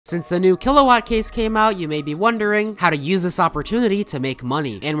Since the new Kilowatt Case came out, you may be wondering how to use this opportunity to make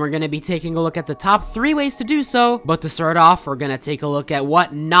money. And we're gonna be taking a look at the top 3 ways to do so, but to start off, we're gonna take a look at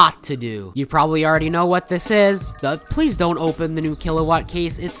what not to do. You probably already know what this is, but please don't open the new Kilowatt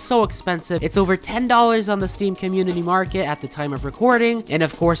Case. It's so expensive. It's over $10 on the Steam community market at the time of recording. And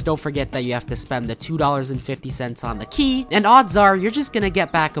of course, don't forget that you have to spend the $2.50 on the key. And odds are you're just gonna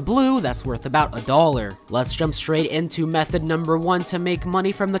get back a blue that's worth about $1. Let's jump straight into method number 1 to make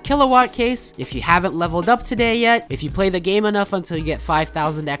money from the Kilowatt Case. If you haven't leveled up today yet, if you play the game enough until you get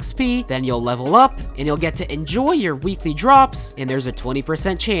 5,000 XP, then you'll level up and you'll get to enjoy your weekly drops, and there's a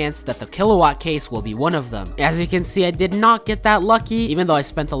 20% chance that the Kilowatt Case will be one of them. As you can see, I did not get that lucky, even though I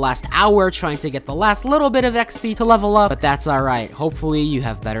spent the last hour trying to get the last little bit of XP to level up, but that's alright. Hopefully you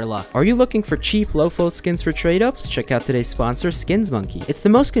have better luck. Are you looking for cheap, low float skins for trade ups? Check out today's sponsor, SkinsMonkey. It's the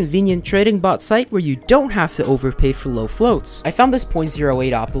most convenient trading bot site where you don't have to overpay for low floats. I found this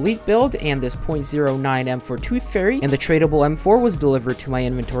 0.08 Op Elite build and this 0.09 M4 Tooth Fairy, and the tradable M4 was delivered to my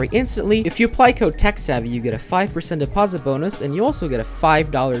inventory instantly. If you apply code TechSavvy, you get a 5% deposit bonus, and you also get a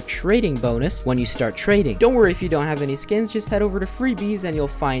 $5 trading bonus when you start trading. Don't worry if you don't have any skins, just head over to Freebies and you'll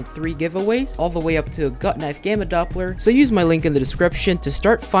find 3 giveaways, all the way up to a Gut Knife Gamma Doppler. So use my link in the description to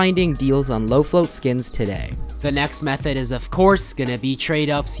start finding deals on low float skins today. The next method is of course gonna be trade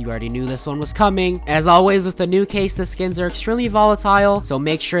ups. You already knew this one was coming. As always with the new case, the skins are extremely volatile, so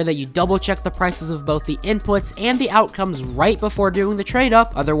make sure that you double check the prices of both the inputs and the outcomes right before doing the trade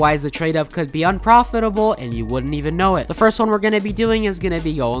up. Otherwise the trade up could be unprofitable and you wouldn't even know it. The first one we're gonna be doing is gonna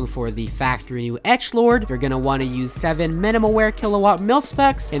be going for the factory new Edgelord. You're gonna want to use 7 minimal wear kilowatt mil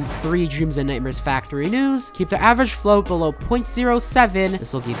specs and 3 Dreams and Nightmares factory news. Keep the average float below 0.07.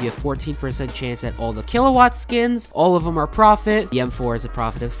 This will give you a 14% chance at all the kilowatt skins. All of them are profit. The M4 is a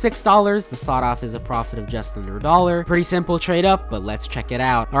profit of $6. The sawed off is a profit of just under $1. Pretty simple trade up, but let's check it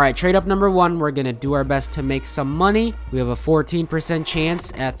out. All right, trade up number 1, we're gonna do our best to make some money. We have a 14%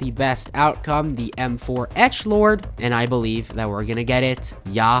 chance at the best outcome, the M4 Edgelord, and I believe that we're gonna get it.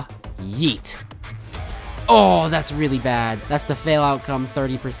 Yeah, yeet. Oh, that's really bad. That's the fail outcome,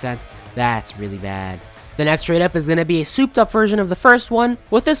 30%. That's really bad. The next trade up is going to be a souped up version of the first one.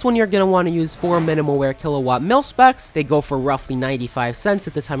 With this one, you're going to want to use 4 minimal wear kilowatt mil specs. They go for roughly 95 cents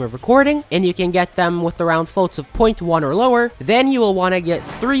at the time of recording, and you can get them with around floats of 0.1 or lower. Then you will want to get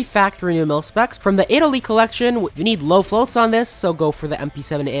 3 factory new mil specs from the Italy collection. You need low floats on this, so go for the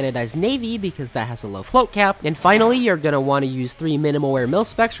MP7 anodized navy because that has a low float cap. And finally, you're going to want to use 3 minimal wear mil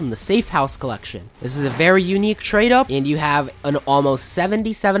specs from the Safe House collection. This is a very unique trade up, and you have an almost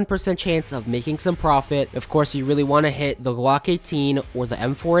 77% chance of making some profit. Of course, you really want to hit the Glock 18 or the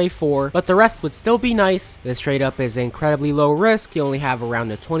M4A4, but the rest would still be nice. This trade up is incredibly low risk. You only have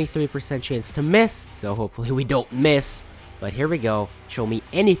around a 23% chance to miss, so hopefully we don't miss. But here we go. Show me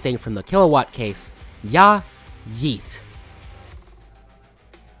anything from the Kilowatt Case. Yeah, yeet.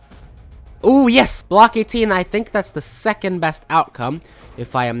 Oh yes, Block 18, I think that's the second best outcome,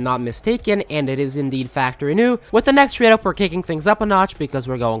 if I am not mistaken, and it is indeed factory new. With the next trade up, we're kicking things up a notch because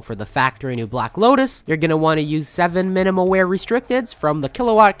we're going for the factory new Black Lotus. You're going to want to use 7 minimal wear restricteds from the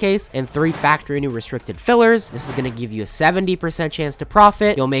Kilowatt Case and 3 factory new restricted fillers. This is going to give you a 70% chance to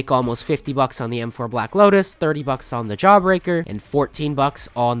profit. You'll make almost 50 bucks on the M4 Black Lotus, 30 bucks on the Jawbreaker, and 14 bucks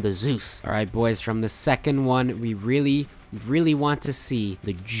on the Zeus. All right, boys, from the second one, we really want to see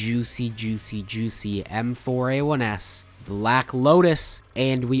the juicy M4A1S Black Lotus,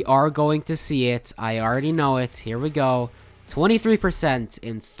 and we are going to see it. I already know it. Here we go. 23%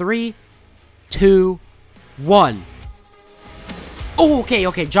 in 3, 2, 1. Oh, okay,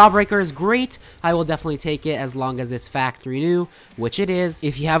 Jawbreaker is great. I will definitely take it as long as it's factory new, which it is.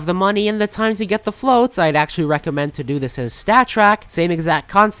 If you have the money and the time to get the floats, I'd actually recommend to do this in StatTrack. Same exact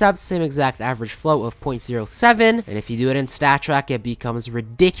concept, same exact average float of 0.07. And if you do it in StatTrack, it becomes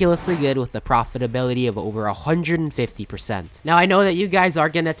ridiculously good with the profitability of over 150%. Now, I know that you guys are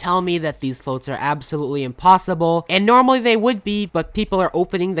going to tell me that these floats are absolutely impossible, and normally they would be, but people are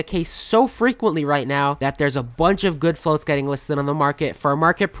opening the case so frequently right now that there's a bunch of good floats getting listed on the market for a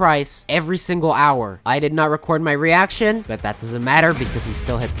market price every single hour. I did not record my reaction, but that doesn't matter because we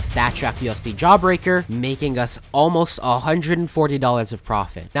still hit the StatTrack USB Jawbreaker, making us almost $140 of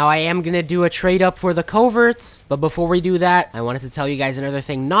profit. Now, I am gonna do a trade up for the coverts, but before we do that, I wanted to tell you guys another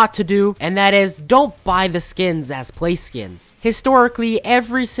thing not to do, and that is don't buy the skins as play skins. Historically,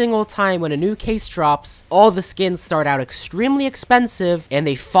 every single time when a new case drops, all the skins start out extremely expensive and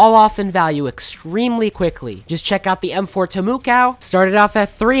they fall off in value extremely quickly. Just check out the M4 Tamukau. now. Started off at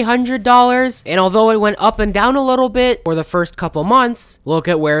 $300, and although it went up and down a little bit for the first couple months, look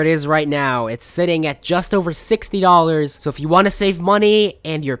at where it is right now. It's sitting at just over $60. So if you want to save money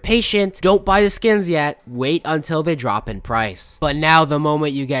and you're patient, don't buy the skins yet. Wait until they drop in price. But now the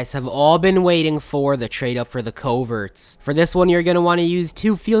moment you guys have all been waiting for, the trade up for the coverts. For this one, you're going to want to use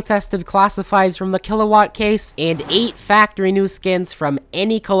 2 field tested classifieds from the Kilowatt Case and 8 factory new skins from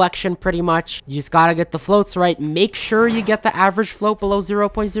any collection pretty much. You just got to get the floats right. Make sure you get the average float below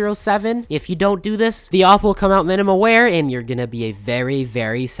 0.07. If you don't do this, the op will come out minimum wear and you're going to be a very,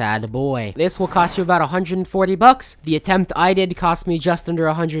 very sad boy. This will cost you about 140 bucks. The attempt I did cost me just under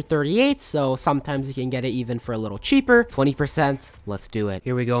 138, so sometimes you can get it even for a little cheaper. 20%. Let's do it.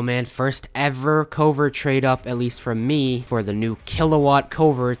 Here we go, man. First ever covert trade up, at least from me, for the new Kilowatt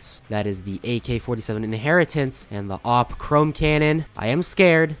coverts. That is the AK-47 Inheritance and the op Chrome Cannon. I am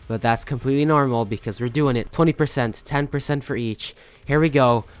scared, but that's completely normal because we're doing it. 20%, 10% for each. Here we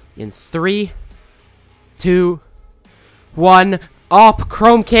go. In 3, 2, 1. Op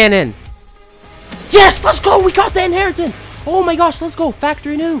Chrome Cannon. Yes, let's go. We got the Inheritance. Oh my gosh, let's go.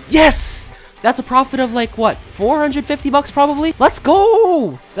 Factory new. Yes. That's a profit of like, what, 450 bucks probably? Let's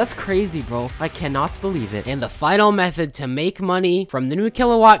go! That's crazy, bro. I cannot believe it. And the final method to make money from the new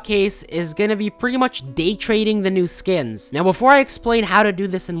Kilowatt Case is gonna be pretty much day trading the new skins. Now, before I explain how to do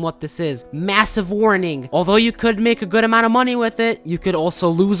this and what this is, massive warning. Although you could make a good amount of money with it, you could also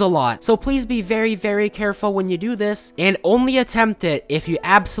lose a lot. So please be very, very careful when you do this, and only attempt it if you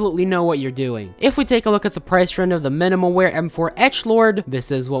absolutely know what you're doing. If we take a look at the price trend of the minimal wear M4 Edgelord,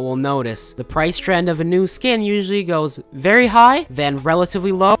 this is what we'll notice. The price trend of a new skin usually goes very high, then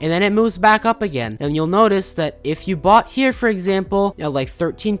relatively low, and then it moves back up again. And you'll notice that if you bought here, for example, at like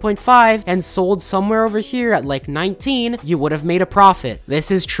 13.5 and sold somewhere over here at like 19, you would have made a profit. This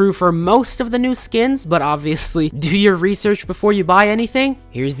is true for most of the new skins, but obviously do your research before you buy anything.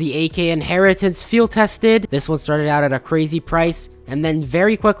 Here's the AK Inheritance field tested. This one started out at a crazy price and then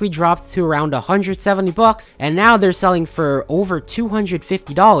very quickly dropped to around 170 bucks, and now they're selling for over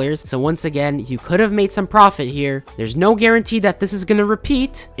 $250. So once again, you could have made some profit here. There's no guarantee that this is going to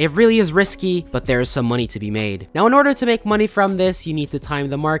repeat. It really is risky, but there is some money to be made. Now, in order to make money from this, you need to time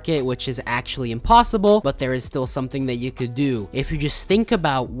the market, which is actually impossible, but there is still something that you could do. If you just think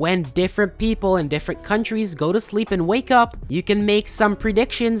about when different people in different countries go to sleep and wake up, you can make some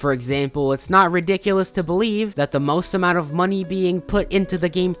predictions. For example, it's not ridiculous to believe that the most amount of money being put into the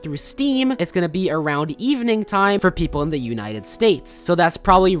game through Steam, it's going to be around evening time for people in the United States. So that's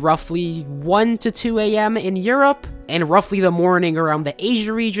probably roughly 1 to 2 a.m. in Europe, and roughly the morning around the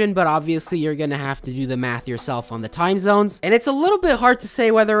Asia region, but obviously you're gonna have to do the math yourself on the time zones. And it's a little bit hard to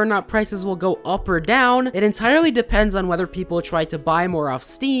say whether or not prices will go up or down. It entirely depends on whether people try to buy more off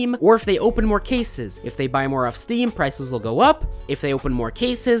Steam or if they open more cases. If they buy more off Steam, prices will go up. If they open more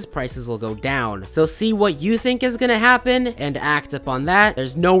cases, prices will go down. So see what you think is gonna happen and act upon that.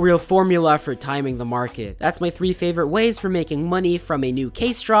 There's no real formula for timing the market. That's my 3 favorite ways for making money from a new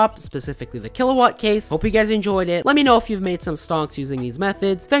case drop, specifically the Kilowatt Case. Hope you guys enjoyed it. Let me know if you've made some stonks using these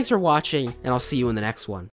methods. Thanks for watching, and I'll see you in the next one.